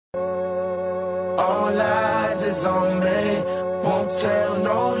All eyes is on me. Won't tell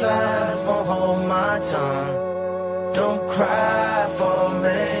no lies, won't hold my tongue. Don't cry for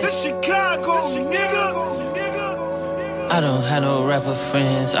me. This Chicago, nigga. I don't have no rapper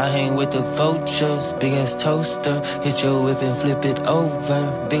friends, I hang with the Vultures. Big ass toaster, hit your whip and flip it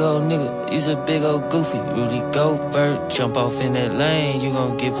over. Big old nigga, he's a big old goofy, Rudy Gobert. Jump off in that lane, you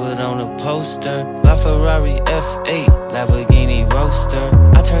gon' get put on a poster. La Ferrari F8, Lamborghini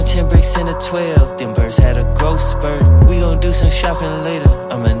Roadster. I turned 10 bricks into 12, them birds had a growth spurt. We gon' do some shopping later,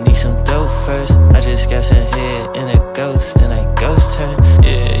 I'ma need some dough first. I just got some head in a ghost, and I ghost her.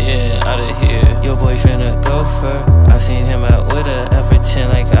 Yeah, outta here, your boyfriend a gopher. I seen him out with her, I pretend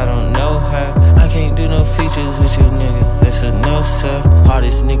like I don't know her. I can't do no features with you, nigga, that's a no, sir.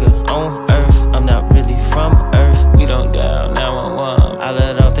 Hardest nigga on earth, I'm not really from earth. We don't dial 911, I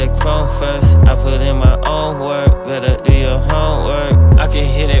let off that chrome first. I put in my own work, better do your homework. I can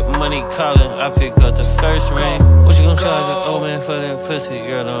hear that money calling, I pick up the first ring. What you gon' charge an old man for that pussy,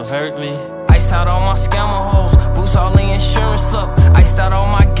 girl, don't hurt me. Iced out all my scammer hoes, boost all the insurance up. Iced out all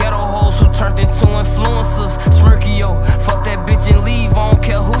my ghetto hoes who turned into influencers. Smirky-yo, fuck that bitch and leave, I don't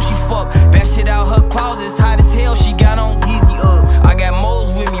care who she fuck. That shit out her closet's hot as hell, she got on Yeezy up. I got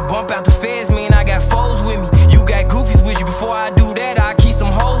moles with me, bump out the feds, man, I got foes with me. You got goofies with you, before I do that, I keep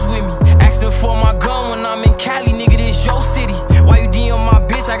some hoes with me. Asking for my gun when I'm in Cali, nigga, this your city. Why you DM my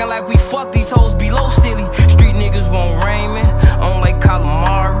bitch, acting like we fuck, these hoes below silly. Street niggas won't rain me, on like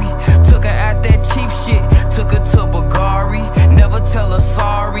calamari. Took her at that cheap shit, took her to Bulgari. Never tell her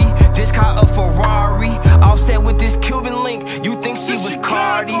sorry, just caught a Ferrari. Offset with this Cuban link, you think she was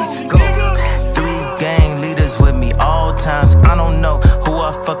Cardi? Go. 3 gang leaders with me all times. I don't know who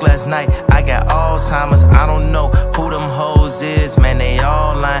I fucked last night, I got Alzheimer's. I don't know who them hoes is, man, they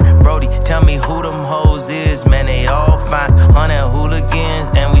all lying. Brody, tell me who them hoes is, man, they all fine. 100 hooligans,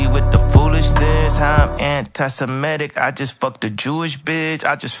 and we with the foolishness. How I'm anti-Semitic, I just fucked a Jewish bitch.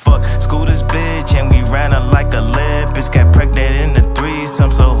 I just fucked Scooter's bitch, and we ran her like a lead. Bitch got pregnant in the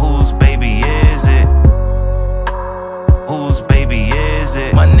threesome, so whose baby is it? Whose baby is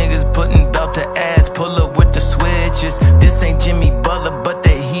it? My niggas putting belt to ass, pull up with the switches. This ain't Jimmy Butler, but the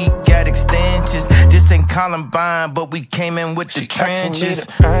heat got extensions. This ain't Columbine, but we came in with the trenches.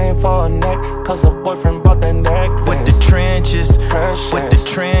 I ain't for a neck, cause her boyfriend bought that necklace. With the trenches, with the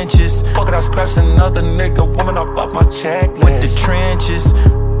trenches. Fuck it, I scratched another nigga, woman up off my checklist. With the trenches.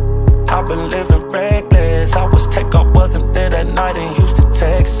 I've been living reckless. I was take off, wasn't there that night in Houston,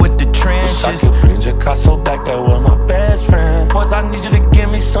 Texas. With the trenches. Wish I could bring Picasso back, that was my best friend. Boys, I need you to give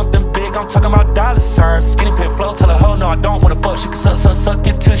me something big, I'm talking about dollar signs. Skinny pit flow, tell her, hell no, I don't wanna fuck. She can suck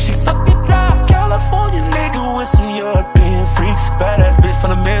it till she suck it dry. California nigga with some European freaks. Badass bitch from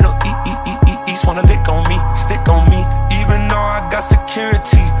the middle, east wanna lick on me, stick on me. Even though I got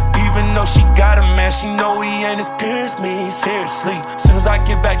security, even though she got a man, she know he ain't as pure as me, seriously. Soon as I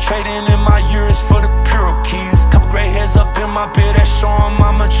get back trading in my euros for the pure keys. Couple gray hairs up in my beard, that's showing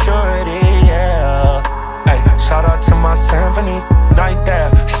my maturity, yeah. Hey, shout out to my symphony, night there,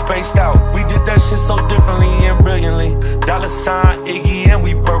 spaced out. We did that shit so differently and brilliantly. Dollar sign Iggy and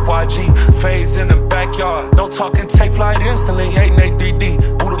we birth YG. Fades in the backyard, no talking, take flight instantly. 8 and 8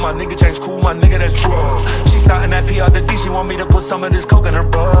 3D, Buddha my nigga, James Cool, my nigga, that's drugs. She's starting that PR to D, she want me to put some of this coke in her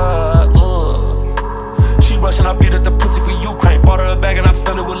butt. She rushing, I beat at the pussy for Ukraine. Bought her a bag and I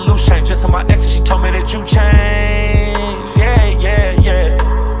fill it with loose change. Just on my ex and she told me that you changed. Yeah.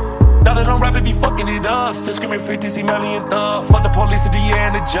 Dollar don't rap it, be fucking it up. Still screaming 50, million thug. Fuck the police, the DA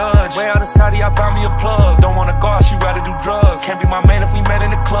and the judge. Way out of Saudi, I found me a plug. Don't wanna go out, she rather do drugs. Can't be my man if we met in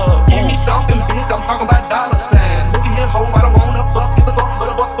the club. Give me something big, I'm talking about dollar signs. Look at here, home, I don't wanna fuck. It's a fuck,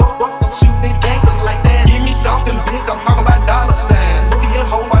 but a fuck. Don't shoot and gangster like that. Give me something big, I'm